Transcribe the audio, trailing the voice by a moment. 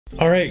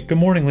Alright, good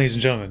morning ladies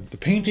and gentlemen. The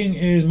painting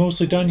is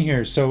mostly done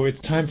here, so it's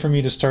time for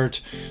me to start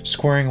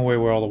squaring away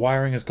where all the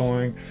wiring is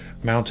going,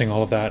 mounting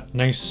all of that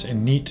nice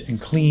and neat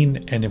and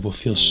clean, and it will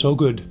feel so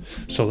good.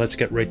 So let's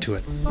get right to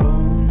it.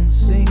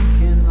 Bones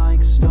sinking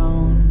like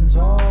stones,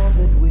 all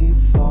that we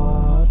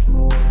fought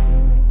for.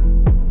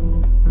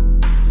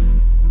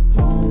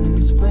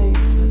 Homes,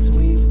 places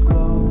we've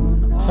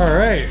grown.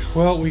 Alright,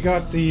 well we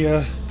got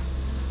the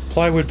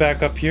plywood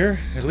back up here.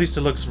 At least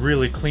it looks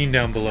really clean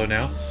down below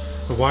now.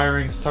 The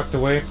wiring's tucked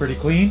away pretty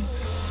clean.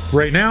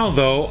 Right now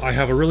though, I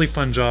have a really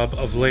fun job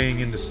of laying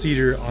in the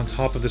cedar on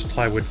top of this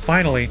plywood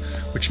finally,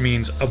 which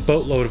means a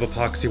boatload of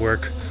epoxy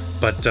work.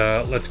 But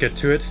let's get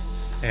to it,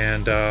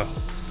 and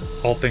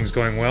all things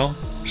going well,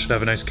 should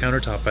have a nice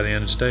countertop by the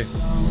end of today.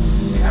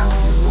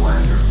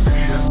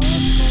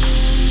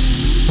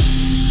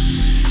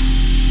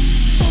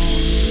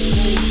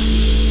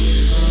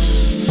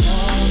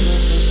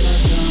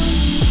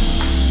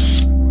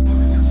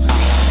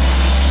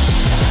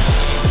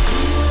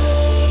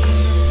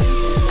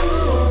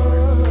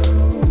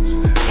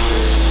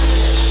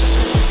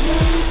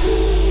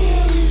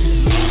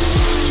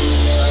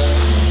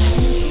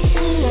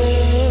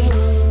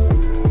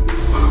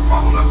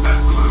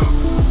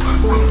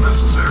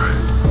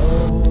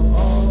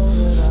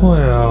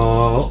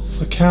 Well,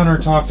 the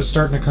countertop is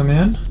starting to come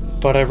in,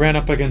 but I ran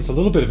up against a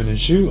little bit of an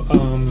issue.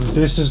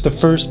 This is the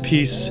first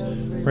piece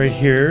right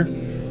here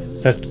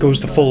that goes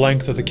the full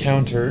length of the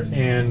counter,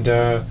 and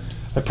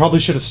I probably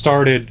should have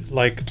started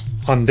like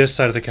on this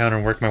side of the counter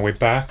and worked my way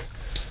back,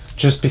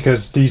 just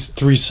because these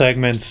three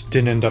segments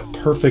didn't end up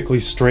perfectly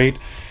straight,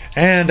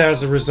 and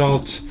as a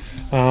result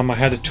I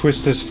had to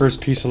twist this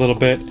first piece a little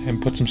bit and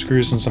put some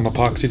screws and some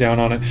epoxy down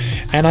on it,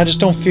 and I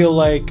just don't feel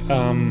like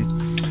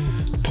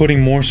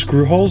putting more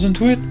screw holes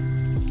into it,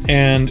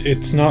 and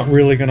it's not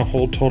really going to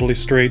hold totally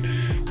straight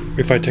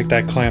if I take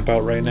that clamp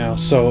out right now.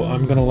 So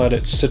I'm going to let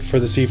it sit for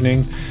this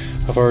evening.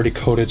 I've already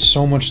coated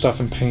so much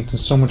stuff in paint and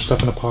so much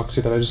stuff in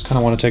epoxy that I just kind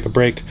of want to take a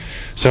break.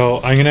 So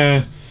I'm going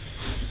to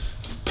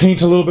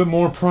paint a little bit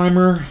more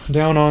primer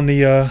down on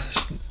the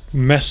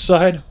mesh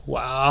side.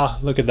 Wow,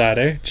 look at that,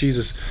 eh?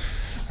 Jesus,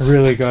 I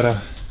really got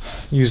to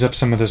use up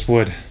some of this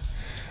wood.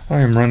 I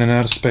am running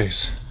out of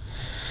space.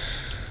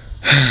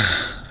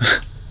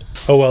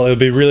 Oh well, it would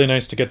be really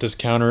nice to get this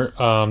counter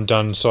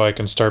done so I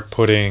can start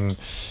putting,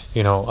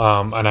 you know,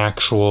 an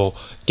actual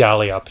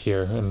galley up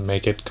here and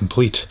make it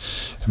complete,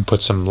 and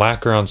put some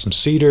lacquer on some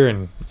cedar,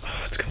 and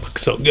it's gonna look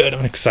so good.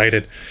 I'm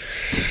excited.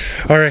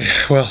 All right,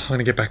 well, I'm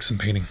gonna get back to some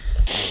painting.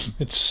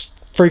 It's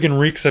freaking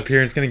reeks up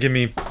here. It's gonna give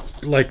me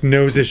like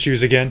nose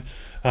issues again.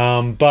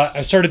 But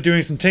I started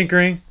doing some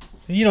tinkering.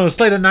 You know, it's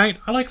late at night.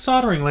 I like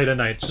soldering late at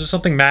night. It's just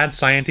something mad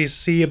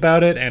science-y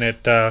about it, and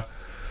it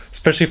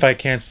especially if I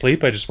can't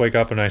sleep, I just wake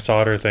up and I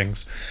solder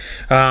things.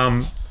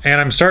 And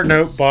I'm starting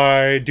out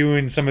by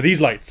doing some of these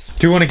lights.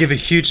 Do want to give a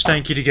huge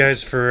thank you to you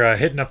guys for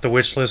hitting up the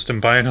wish list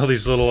and buying all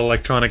these little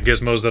electronic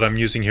gizmos that I'm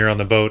using here on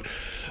the boat.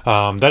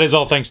 That is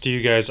all thanks to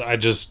you guys. I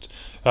just,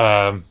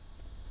 I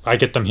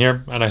get them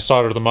here and I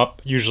solder them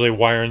up, usually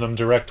wiring them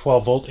direct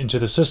 12 volt into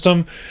the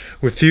system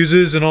with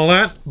fuses and all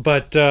that.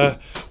 But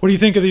what do you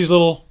think of these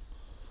little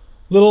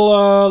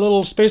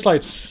space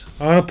lights?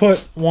 I'm gonna put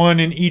one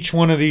in each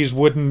one of these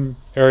wooden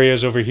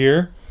areas over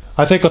here.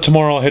 I think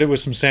tomorrow I'll hit it with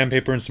some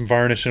sandpaper and some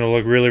varnish and it'll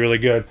look really, really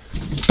good.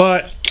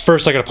 But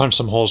first I gotta punch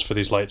some holes for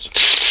these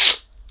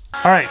lights.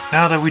 All right,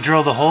 now that we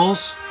drilled the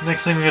holes,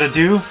 next thing we gotta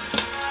do,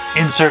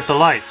 insert the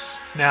lights.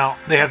 Now,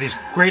 they have these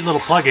great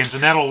little plugins,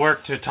 and that'll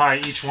work to tie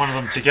each one of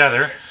them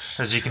together.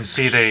 As you can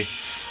see, they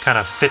kind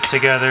of fit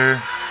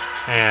together,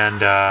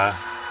 and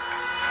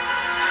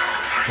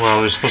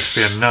well, there's supposed to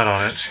be a nut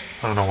on it.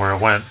 I don't know where it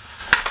went.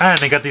 And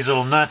they got these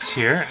little nuts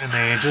here, and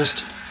they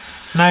just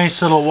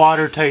nice little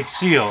watertight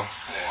seal.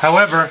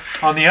 However,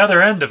 on the other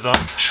end of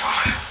them,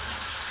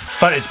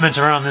 but it's meant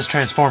to run on this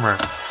transformer.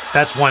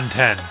 That's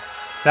 110.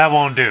 That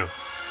won't do.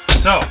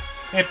 So,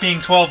 it being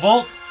 12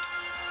 volt,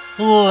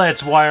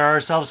 let's wire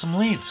ourselves some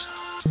leads.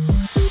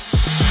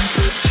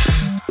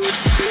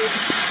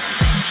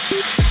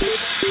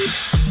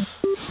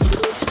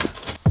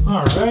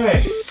 All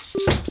right.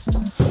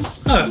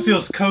 Oh, it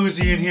feels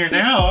cozy in here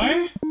now,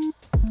 eh?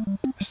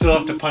 I still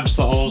have to punch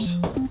the holes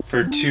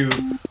for 2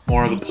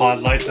 more of the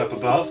pod lights up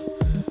above.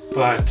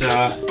 But,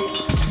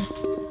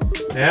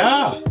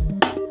 yeah.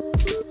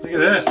 Look at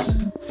this.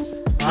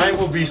 I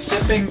will be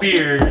sipping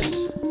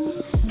beers,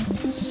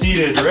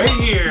 seated right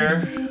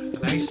here, a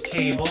nice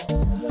table,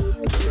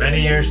 for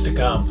many years to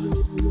come.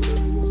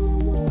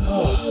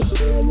 Oh.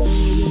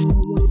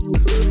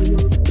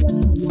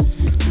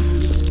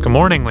 Good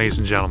morning, ladies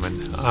and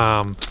gentlemen.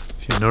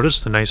 If you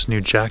notice the nice new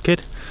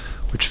jacket,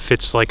 which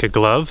fits like a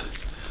glove,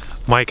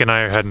 Mike and I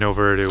are heading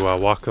over to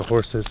walk the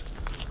horses.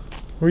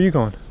 Where are you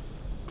going?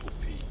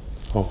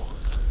 Oh.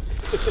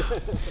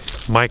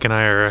 Mike and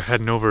I are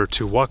heading over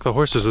to walk the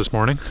horses this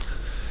morning,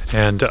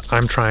 and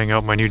I'm trying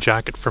out my new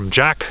jacket from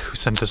Jack, who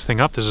sent this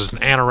thing up. This is an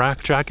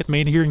anorak jacket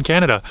made here in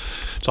Canada.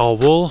 It's all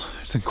wool.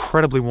 It's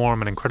incredibly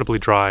warm and incredibly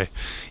dry,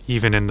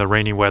 even in the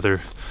rainy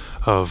weather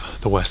of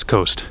the West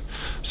Coast.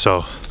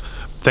 So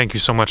thank you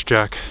so much,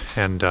 Jack,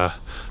 and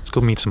let's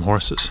go meet some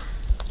horses.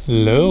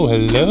 Hello,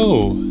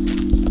 hello.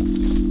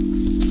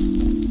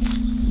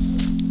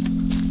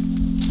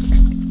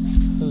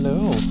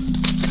 Hello.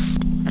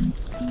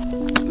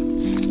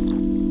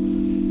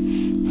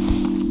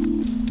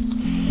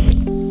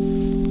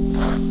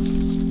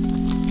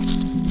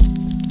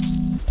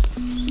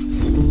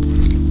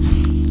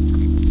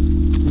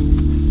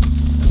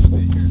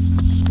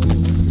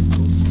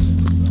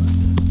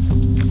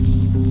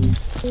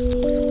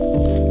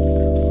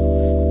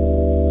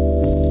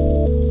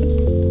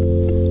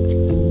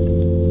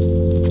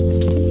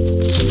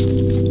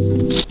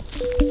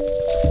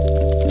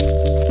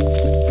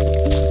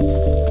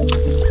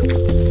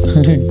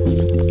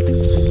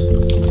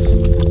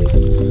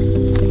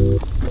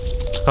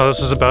 Well,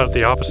 this is about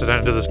the opposite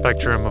end of the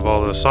spectrum of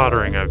all the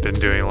soldering I've been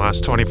doing the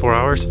last 24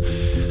 hours.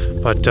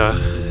 But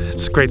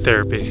it's great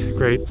therapy,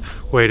 great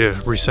way to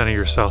recenter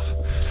yourself.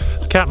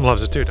 The captain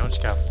loves it too, don't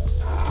you, Captain?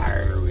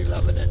 Arr, we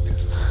loving it.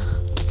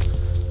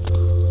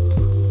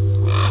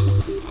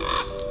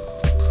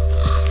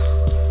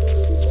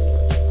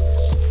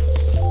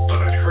 But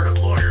I'd heard of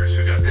lawyers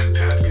who got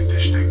empath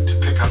conditioning to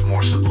pick up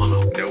more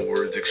subliminal. No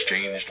words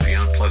exchanged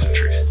beyond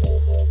pleasantries.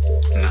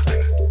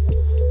 Nothing.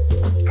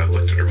 I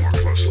looked at her more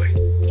closely.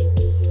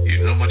 You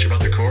know much about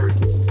the Corps?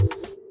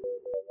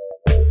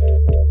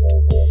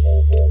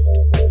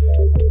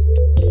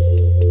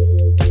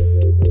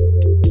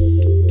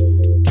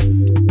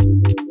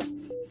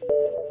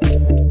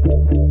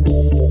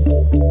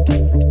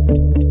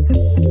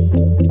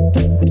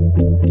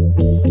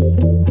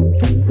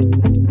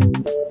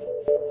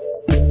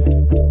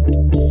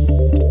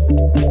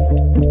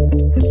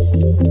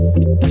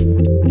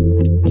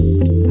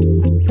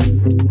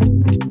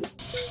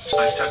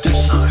 I stepped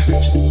inside.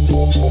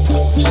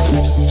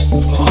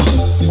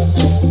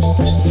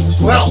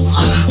 Well,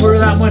 we're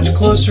that much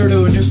closer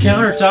to a new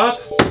countertop.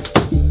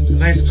 A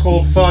nice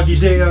cold foggy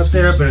day out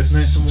there, but it's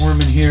nice and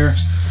warm in here.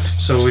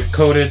 So we've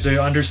coated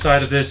the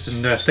underside of this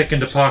in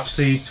thickened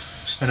epoxy,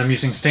 and I'm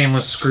using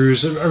stainless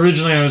screws.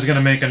 Originally I was going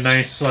to make a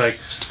nice, like,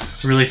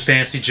 really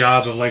fancy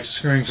job of like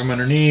screwing from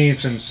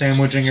underneath and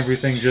sandwiching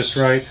everything just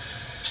right.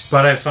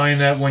 But I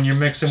find that when you're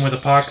mixing with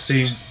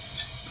epoxy,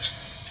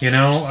 you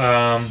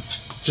know,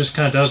 just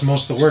kind of does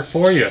most of the work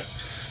for you.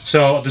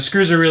 So the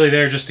screws are really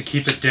there just to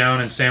keep it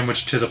down and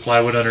sandwiched to the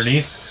plywood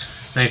underneath.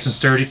 Nice and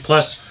sturdy.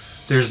 Plus,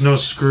 there's no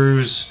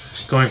screws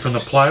going from the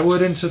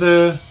plywood into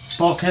the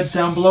bulkheads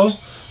down below.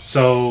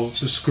 So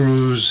the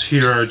screws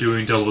here are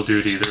doing double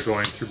duty. They're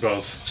going through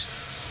both.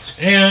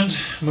 And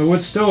my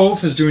wood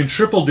stove is doing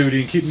triple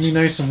duty and keeping me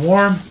nice and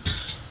warm.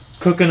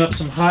 Cooking up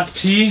some hot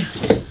tea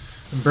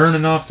and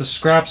burning off the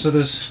scraps of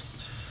this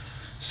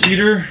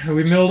cedar that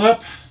we milled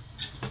up.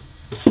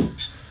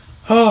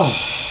 Oh,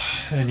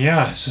 and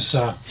yeah, it's just,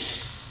 I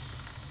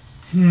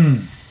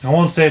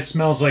won't say it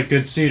smells like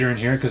good cedar in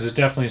here because it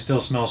definitely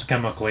still smells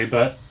chemically,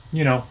 but,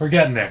 you know, we're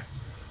getting there.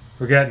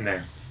 We're getting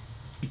there.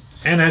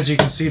 And as you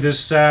can see, this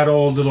sad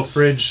old little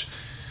fridge,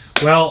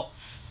 well,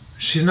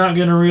 she's not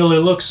going to really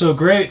look so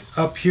great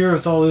up here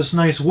with all this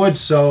nice wood,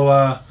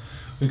 so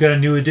we've got a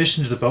new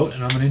addition to the boat,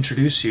 and I'm going to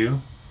introduce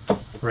you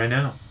right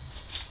now.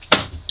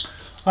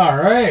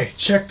 Alright,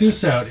 check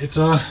this out. It's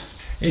an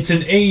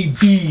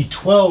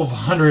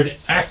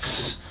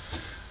AB1200X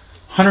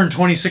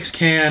 126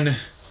 can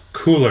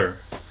cooler.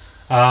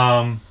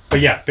 But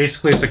yeah,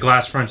 basically it's a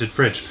glass fronted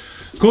fridge.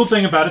 Cool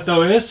thing about it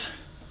though is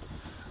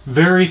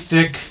very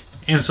thick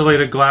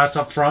insulated glass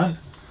up front,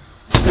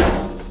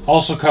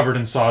 also covered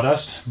in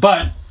sawdust.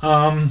 But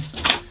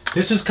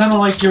this is kind of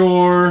like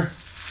your,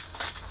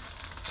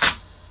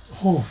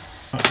 oh,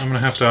 I'm gonna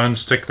have to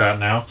unstick that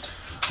now.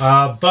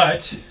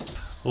 But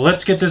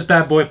let's get this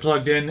bad boy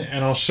plugged in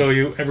and I'll show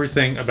you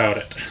everything about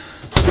it.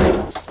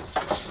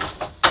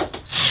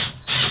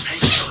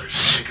 Painkillers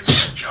have taken the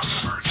edge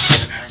off the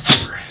emergency and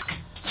hangover.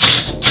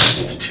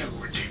 These two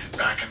were dated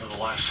back into the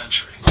last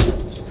century.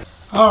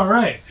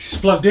 Alright, she's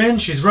plugged in,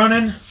 she's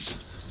running.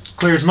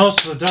 Clears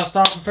most of the dust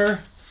off of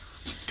her.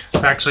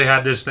 I've actually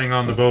had this thing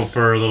on the boat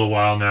for a little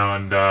while now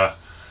and I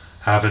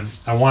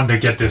wanted to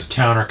get this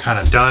counter kind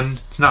of done.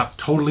 It's not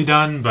totally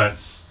done, but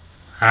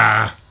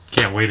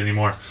can't wait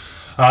anymore.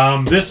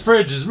 This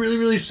fridge is really,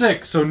 really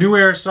sick. So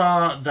NewAir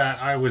saw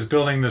that I was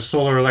building this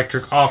solar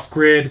electric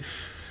off-grid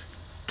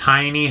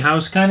tiny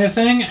house kind of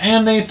thing,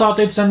 and they thought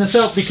they'd send this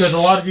out because a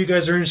lot of you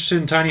guys are interested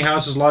in tiny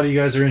houses, a lot of you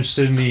guys are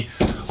interested in the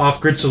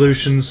off-grid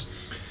solutions.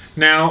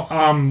 Now,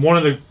 one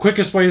of the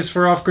quickest ways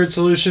for off-grid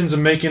solutions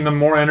and making them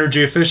more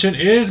energy efficient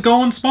is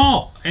going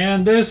small.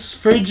 And this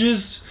fridge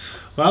is,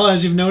 well,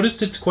 as you've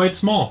noticed, it's quite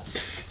small.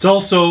 It's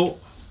also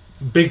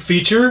big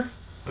feature,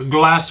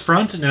 glass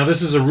front. Now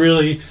this is a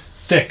really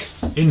thick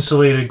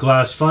insulated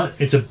glass front.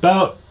 It's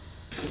about,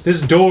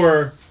 this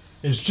door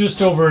is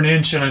just over an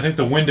inch and I think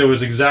the window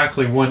is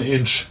exactly 1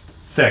 inch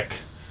thick.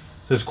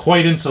 It's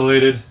quite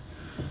insulated,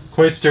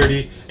 quite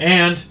sturdy,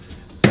 and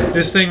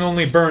this thing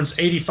only burns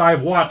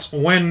 85 watts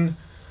when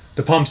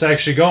the pump's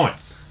actually going.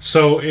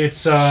 So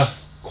it's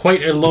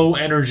quite a low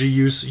energy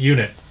use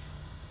unit.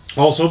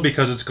 Also,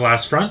 because it's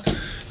glass front,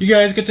 you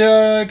guys get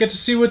to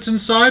see what's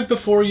inside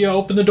before you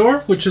open the door,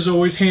 which is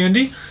always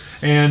handy.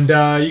 And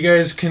you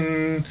guys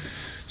can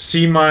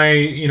see my,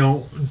 you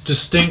know,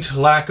 distinct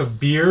lack of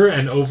beer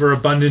and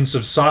overabundance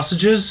of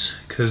sausages,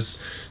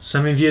 because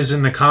some of you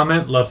in the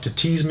comment love to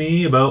tease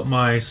me about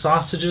my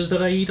sausages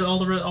that I eat all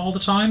the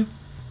time.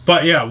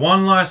 But yeah,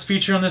 one last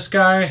feature on this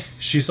guy,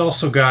 she's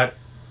also got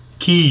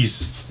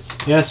keys.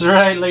 Yeah, that's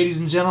right, ladies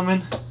and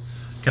gentlemen.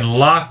 Can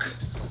lock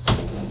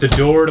the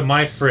door to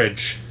my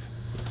fridge.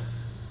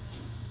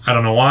 I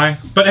don't know why,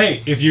 but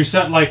hey, if you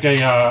set like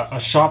a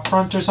shop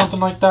front or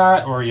something like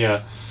that, or you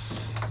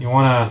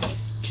want to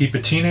keep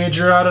a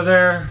teenager out of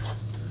there,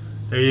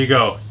 there you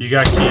go. You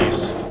got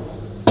keys.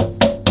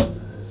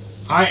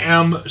 I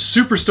am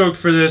super stoked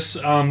for this.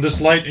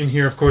 This light in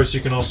here, of course, you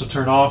can also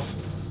turn off.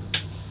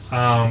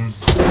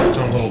 It's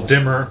on a little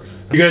dimmer.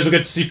 You guys will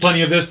get to see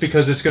plenty of this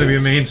because it's going to be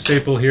a main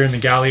staple here in the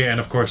galley, and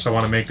of course I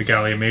want to make the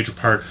galley a major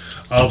part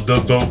of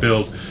the boat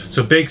build.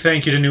 So big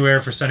thank you to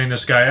NewAir for sending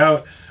this guy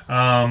out.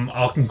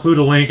 I'll include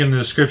a link in the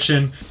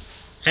description.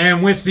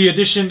 And with the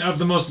addition of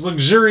the most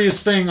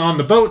luxurious thing on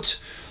the boat,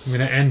 I'm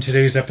going to end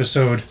today's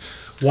episode,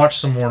 watch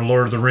some more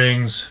Lord of the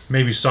Rings,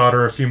 maybe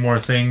solder a few more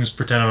things,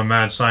 pretend I'm a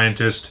mad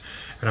scientist,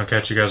 and I'll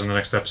catch you guys in the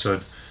next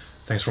episode.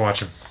 Thanks for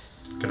watching.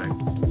 Good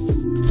night.